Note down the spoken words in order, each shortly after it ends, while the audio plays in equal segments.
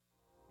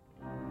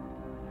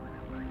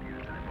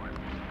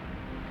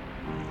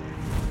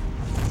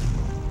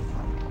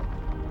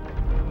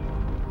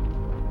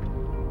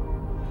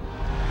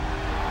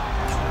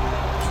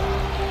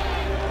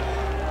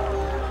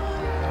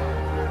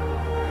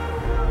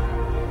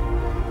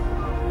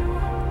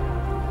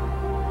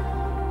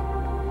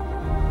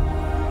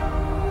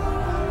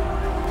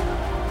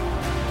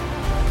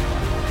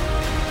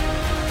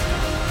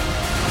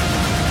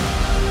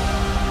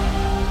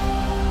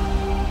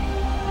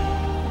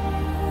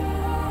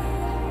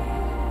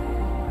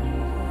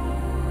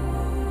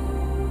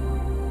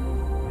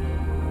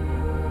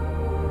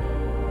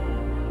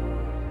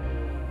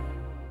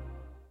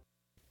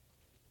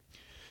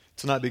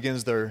Tonight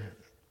begins our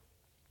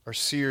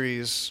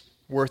series,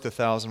 Worth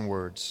 1,000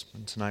 Words.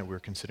 And tonight we're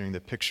considering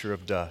the picture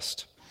of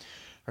dust.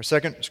 Our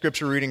second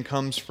scripture reading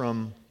comes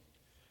from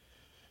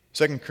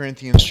 2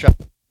 Corinthians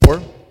chapter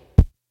 4,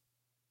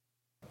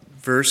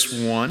 verse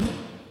 1.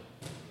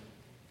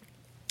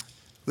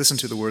 Listen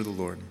to the word of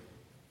the Lord.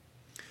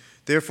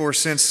 Therefore,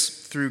 since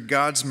through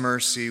God's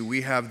mercy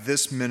we have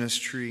this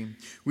ministry,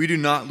 we do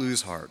not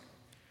lose heart.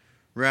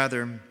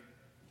 Rather,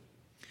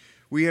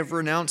 we have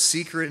renounced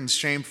secret and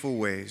shameful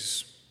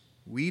ways.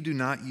 We do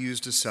not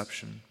use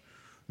deception,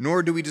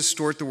 nor do we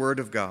distort the word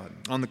of God.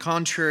 On the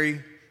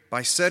contrary,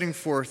 by setting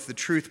forth the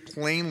truth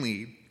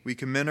plainly, we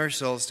commend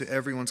ourselves to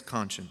everyone's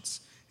conscience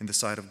in the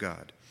sight of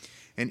God.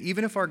 And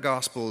even if our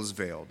gospel is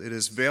veiled, it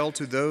is veiled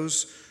to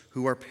those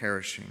who are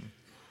perishing.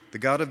 The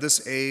God of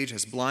this age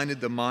has blinded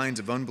the minds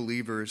of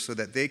unbelievers so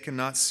that they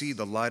cannot see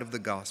the light of the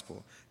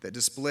gospel that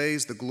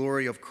displays the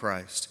glory of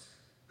Christ,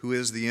 who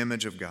is the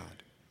image of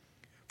God.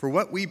 For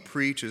what we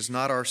preach is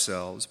not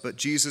ourselves, but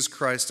Jesus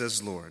Christ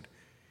as Lord,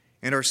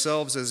 and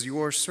ourselves as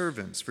your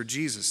servants for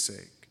Jesus'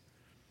 sake.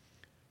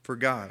 For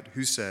God,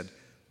 who said,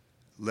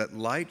 "Let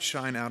light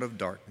shine out of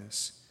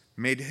darkness,"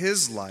 made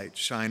his light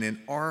shine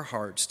in our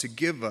hearts to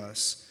give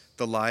us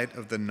the light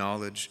of the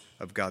knowledge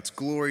of God's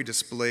glory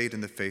displayed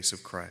in the face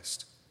of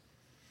Christ.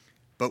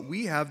 But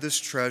we have this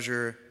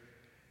treasure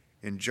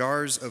in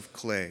jars of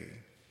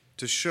clay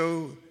to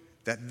show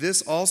that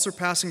this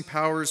all-surpassing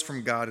power is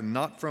from God and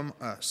not from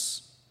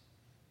us.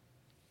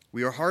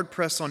 We are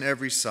hard-pressed on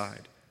every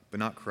side, but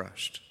not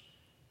crushed,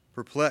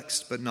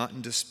 perplexed, but not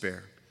in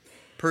despair,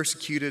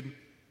 persecuted,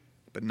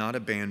 but not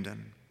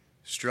abandoned,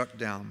 struck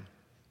down,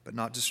 but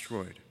not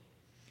destroyed.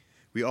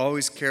 We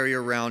always carry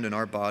around in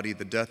our body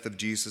the death of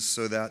Jesus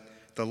so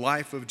that the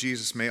life of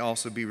Jesus may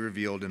also be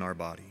revealed in our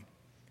body.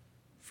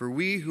 For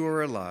we who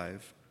are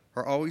alive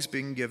are always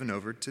being given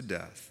over to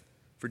death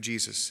for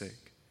Jesus'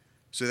 sake,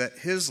 so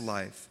that his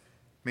life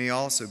may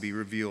also be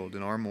revealed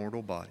in our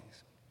mortal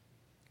bodies.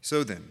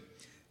 So then,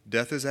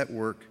 death is at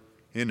work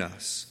in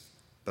us,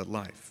 but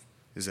life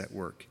is at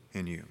work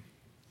in you.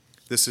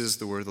 This is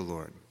the word of the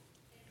Lord.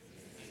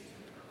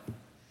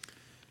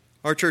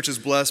 Our church is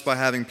blessed by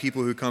having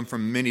people who come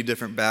from many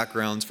different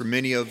backgrounds. For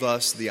many of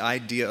us, the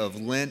idea of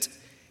Lent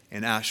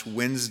and Ash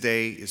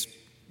Wednesday is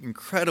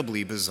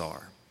incredibly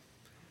bizarre.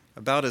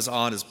 About as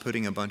odd as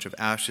putting a bunch of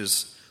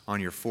ashes on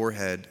your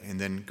forehead and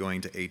then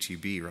going to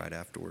HEB right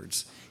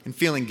afterwards and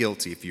feeling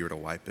guilty if you were to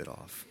wipe it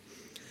off.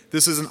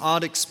 This is an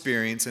odd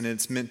experience, and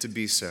it's meant to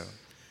be so.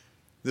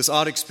 This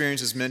odd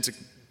experience is meant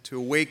to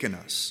awaken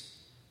us,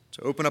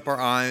 to open up our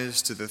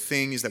eyes to the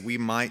things that we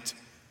might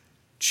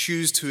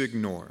choose to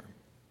ignore,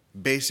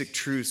 basic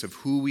truths of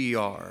who we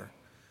are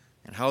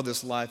and how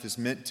this life is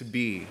meant to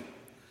be,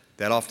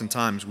 that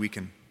oftentimes we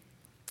can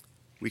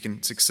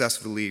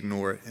successfully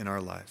ignore it in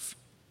our life.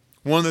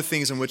 One of the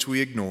things in which we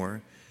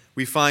ignore,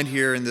 we find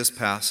here in this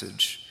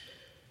passage.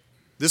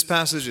 This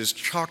passage is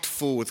chock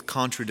full with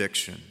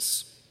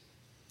contradictions.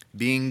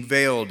 Being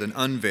veiled and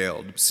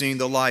unveiled, seeing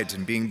the light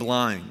and being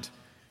blind,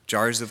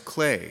 jars of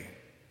clay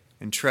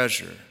and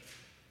treasure,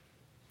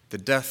 the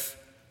death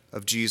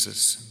of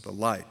Jesus, the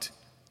light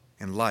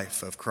and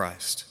life of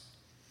Christ.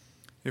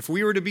 If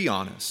we were to be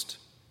honest,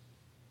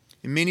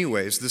 in many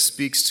ways this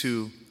speaks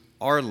to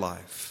our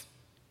life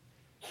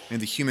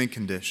and the human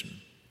condition.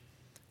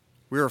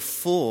 We are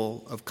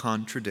full of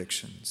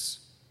contradictions.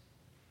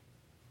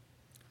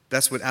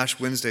 That's what Ash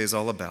Wednesday is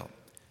all about.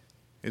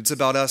 It's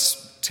about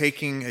us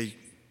taking a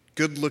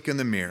good look in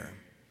the mirror.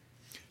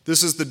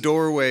 This is the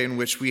doorway in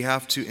which we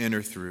have to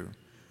enter through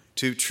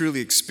to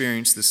truly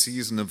experience the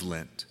season of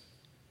Lent.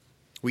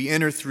 We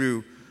enter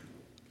through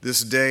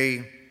this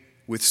day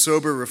with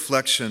sober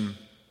reflection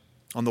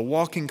on the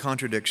walking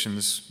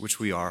contradictions which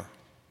we are.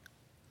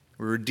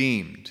 We're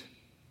redeemed,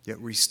 yet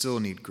we still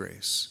need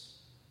grace.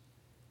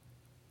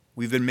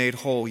 We've been made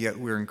whole, yet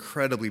we're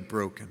incredibly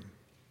broken.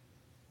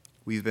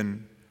 We've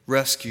been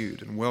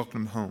rescued and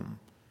welcomed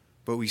home,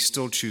 but we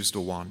still choose to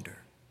wander.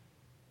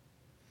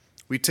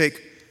 We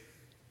take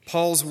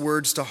Paul's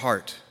words to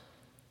heart,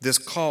 this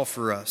call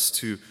for us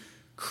to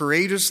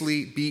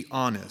courageously be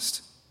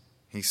honest.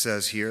 He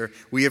says here,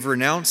 we have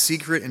renounced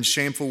secret and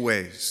shameful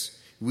ways.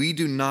 We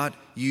do not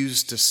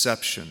use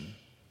deception.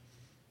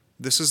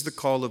 This is the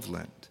call of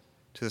Lent,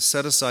 to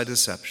set aside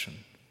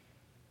deception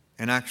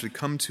and actually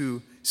come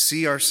to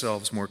see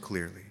ourselves more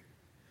clearly.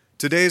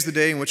 Today is the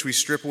day in which we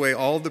strip away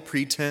all the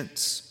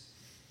pretense,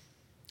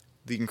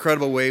 the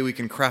incredible way we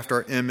can craft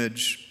our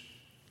image.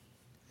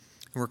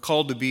 And we're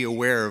called to be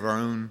aware of our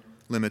own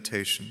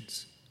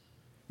limitations.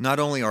 Not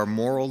only our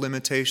moral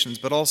limitations,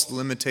 but also the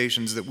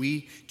limitations that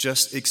we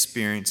just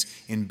experience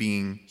in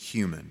being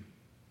human.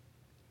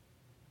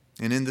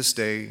 And in this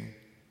day,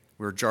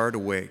 we're jarred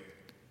awake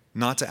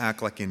not to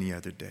act like any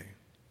other day.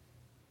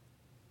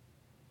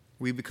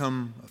 We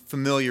become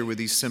familiar with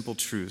these simple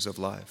truths of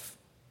life,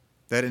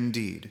 that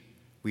indeed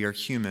we are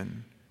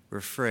human,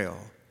 we're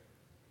frail,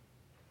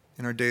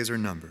 and our days are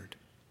numbered.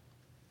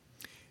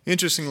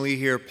 Interestingly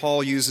here,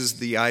 Paul uses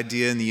the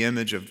idea and the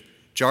image of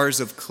jars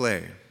of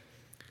clay.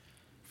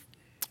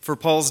 For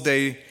Paul's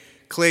day,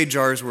 clay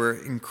jars were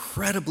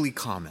incredibly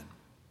common.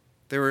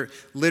 They were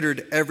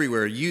littered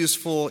everywhere,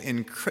 useful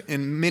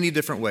in many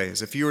different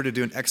ways. If you were to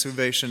do an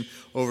excavation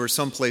over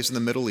some place in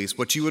the Middle East,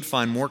 what you would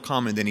find more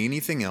common than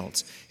anything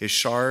else is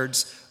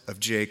shards of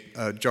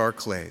jar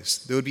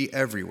clays. They would be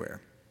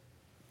everywhere.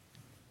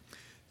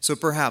 So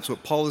perhaps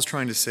what Paul is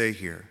trying to say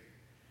here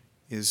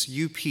is,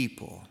 you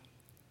people,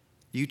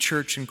 you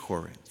church in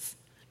Corinth,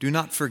 do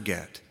not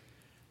forget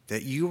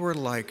that you are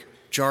like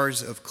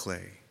jars of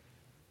clay.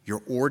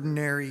 You're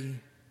ordinary,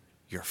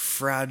 you're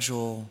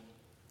fragile,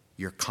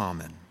 you're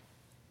common.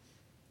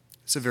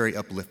 It's a very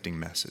uplifting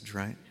message,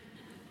 right?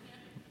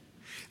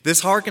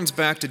 This harkens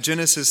back to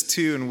Genesis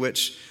 2, in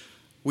which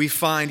we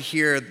find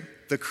here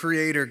the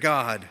Creator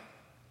God,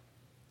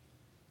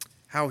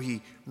 how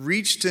he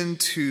reached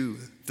into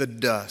the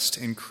dust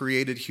and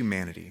created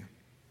humanity.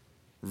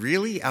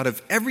 Really? Out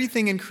of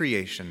everything in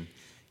creation,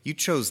 you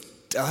chose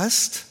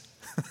dust?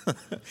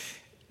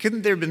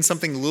 Couldn't there have been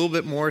something a little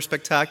bit more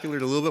spectacular,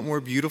 a little bit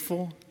more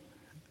beautiful?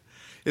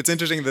 It's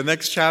interesting, the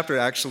next chapter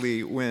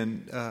actually,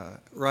 when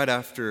right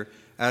after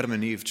Adam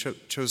and Eve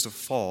chose to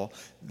fall,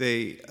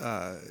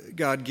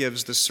 God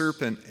gives the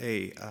serpent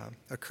a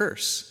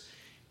curse.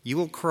 You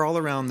will crawl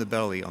around the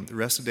belly on the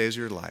rest of the days of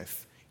your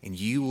life, and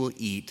you will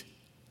eat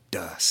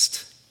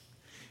dust.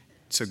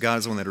 So God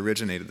is the one that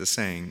originated the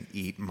saying,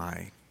 eat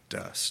my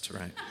dust,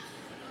 right?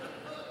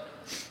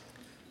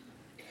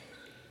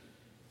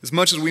 As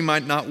much as we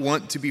might not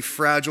want to be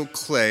fragile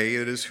clay,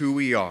 it is who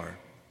we are.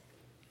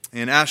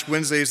 And Ash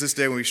Wednesday is this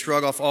day when we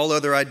shrug off all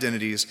other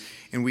identities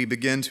and we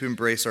begin to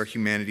embrace our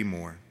humanity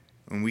more.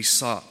 When we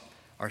stop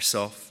our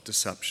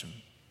self-deception.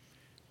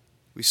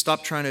 We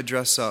stop trying to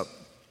dress up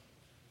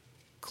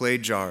clay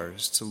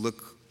jars to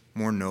look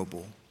more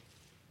noble.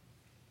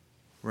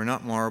 We're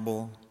not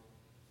marble.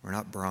 We're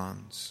not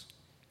bronze.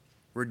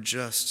 We're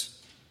just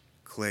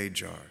clay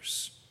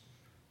jars.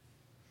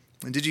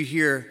 And did you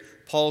hear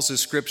Paul's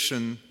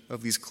description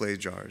of these clay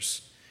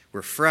jars?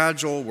 We're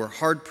fragile, we're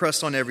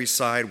hard-pressed on every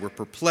side, we're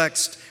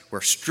perplexed,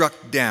 we're struck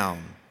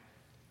down.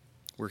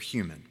 We're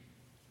human.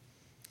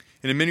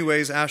 And in many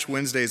ways, Ash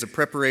Wednesday is a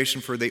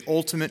preparation for the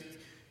ultimate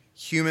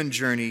human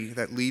journey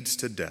that leads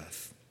to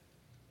death.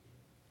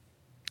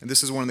 And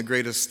this is one of the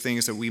greatest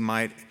things that we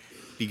might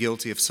be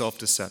guilty of,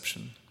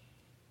 self-deception.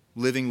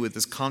 Living with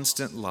this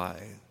constant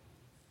lie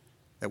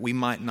that we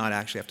might not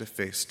actually have to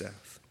face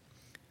death.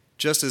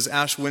 Just as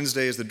Ash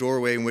Wednesday is the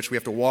doorway in which we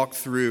have to walk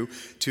through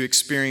to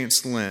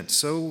experience Lent,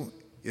 so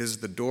is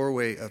the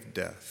doorway of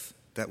death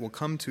that will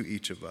come to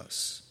each of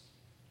us.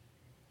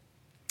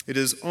 It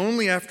is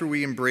only after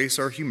we embrace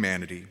our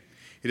humanity,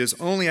 it is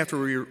only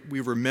after we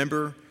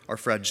remember our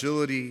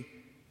fragility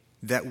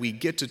that we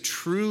get to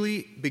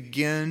truly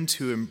begin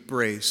to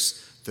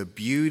embrace the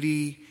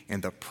beauty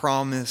and the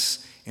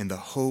promise and the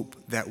hope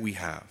that we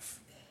have.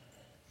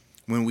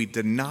 When we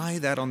deny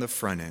that on the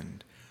front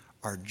end,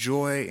 our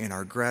joy and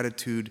our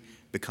gratitude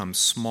become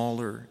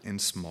smaller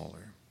and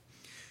smaller.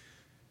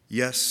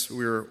 Yes,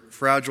 we're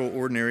fragile,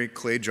 ordinary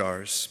clay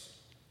jars,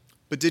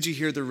 but did you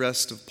hear the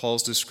rest of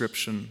Paul's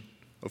description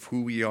of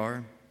who we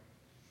are?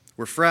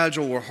 We're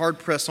fragile, we're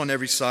hard-pressed on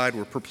every side,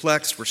 we're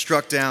perplexed, we're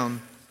struck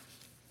down.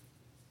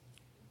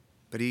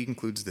 But he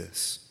concludes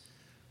this: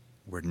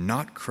 we're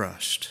not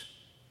crushed,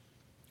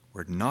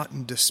 we're not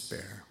in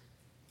despair.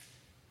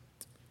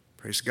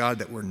 Praise God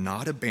that we're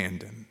not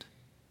abandoned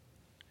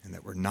and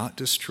that we're not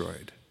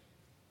destroyed.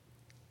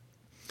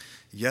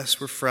 Yes,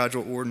 we're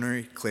fragile,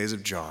 ordinary clays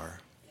of jar,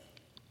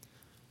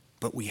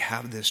 but we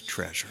have this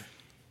treasure.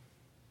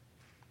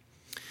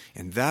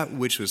 And that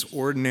which was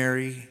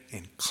ordinary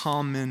and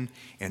common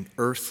and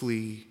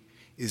earthly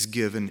is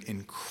given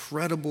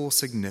incredible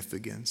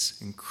significance,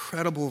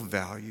 incredible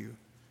value,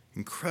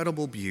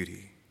 incredible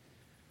beauty.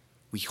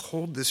 We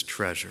hold this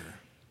treasure.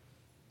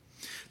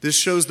 This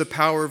shows the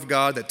power of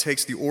God that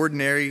takes the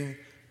ordinary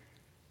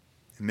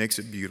and makes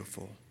it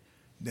beautiful.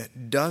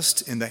 That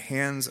dust in the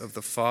hands of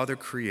the Father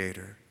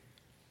Creator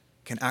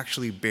can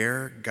actually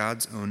bear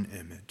God's own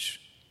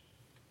image.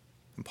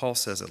 And Paul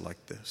says it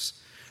like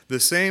this: the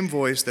same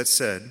voice that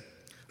said,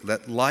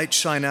 "Let light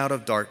shine out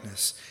of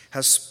darkness,"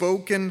 has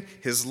spoken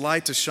his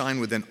light to shine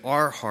within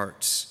our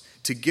hearts,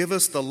 to give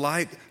us the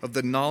light of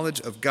the knowledge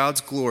of God's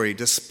glory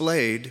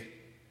displayed,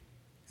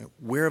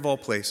 where of all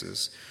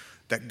places,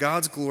 that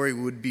God's glory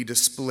would be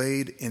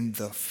displayed in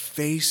the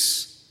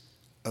face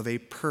of a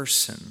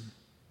person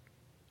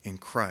in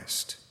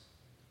Christ.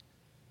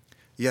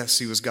 Yes,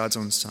 he was God's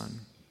own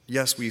Son.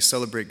 Yes, we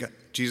celebrate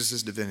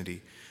Jesus'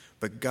 divinity,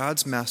 but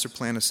God's master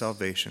plan of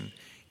salvation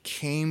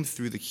came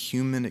through the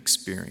human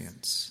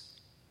experience.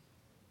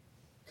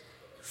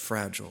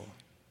 Fragile,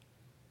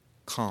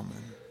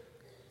 common,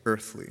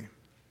 earthly.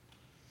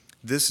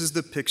 This is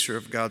the picture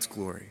of God's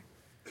glory,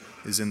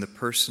 is in the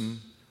person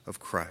of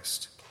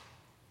Christ.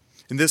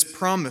 And this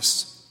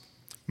promise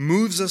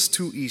moves us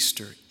to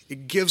Easter.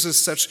 It gives us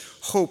such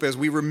hope as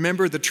we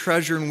remember the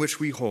treasure in which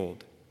we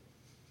hold.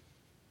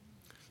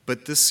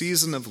 But this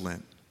season of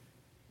Lent,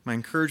 my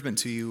encouragement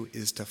to you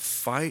is to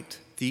fight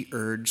the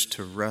urge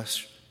to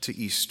rush to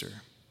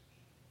Easter.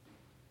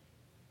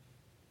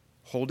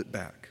 hold it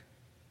back.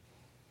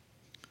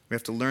 We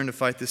have to learn to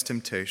fight this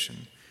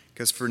temptation,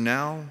 because for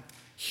now,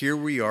 here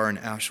we are on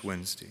Ash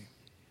Wednesday.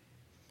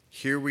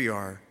 Here we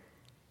are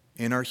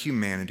in our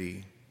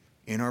humanity,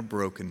 in our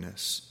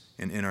brokenness,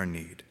 and in our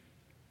need.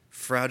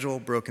 Fragile,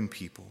 broken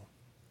people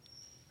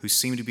who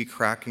seem to be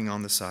cracking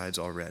on the sides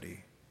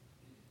already.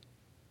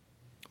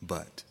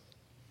 But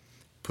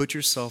put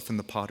yourself in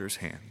the potter's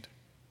hand.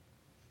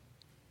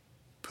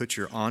 Put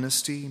your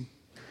honesty,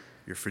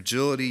 your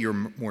fragility, your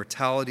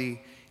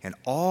mortality, and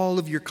all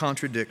of your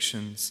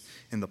contradictions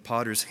in the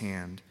potter's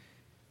hand,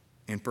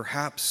 and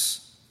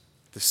perhaps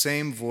the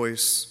same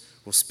voice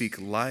will speak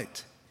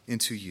light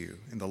into you,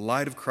 and the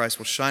light of Christ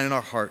will shine in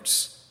our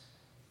hearts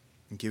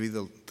and give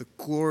you the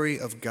glory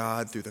of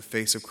God through the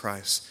face of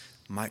Christ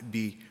might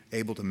be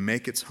able to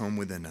make its home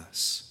within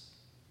us.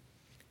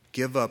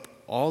 Give up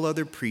all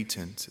other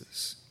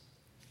pretenses,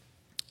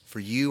 for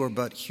you are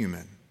but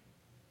human.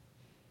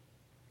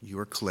 You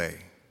are clay.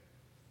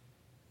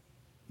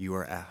 You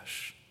are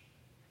ash.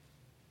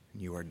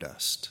 And you are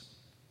dust.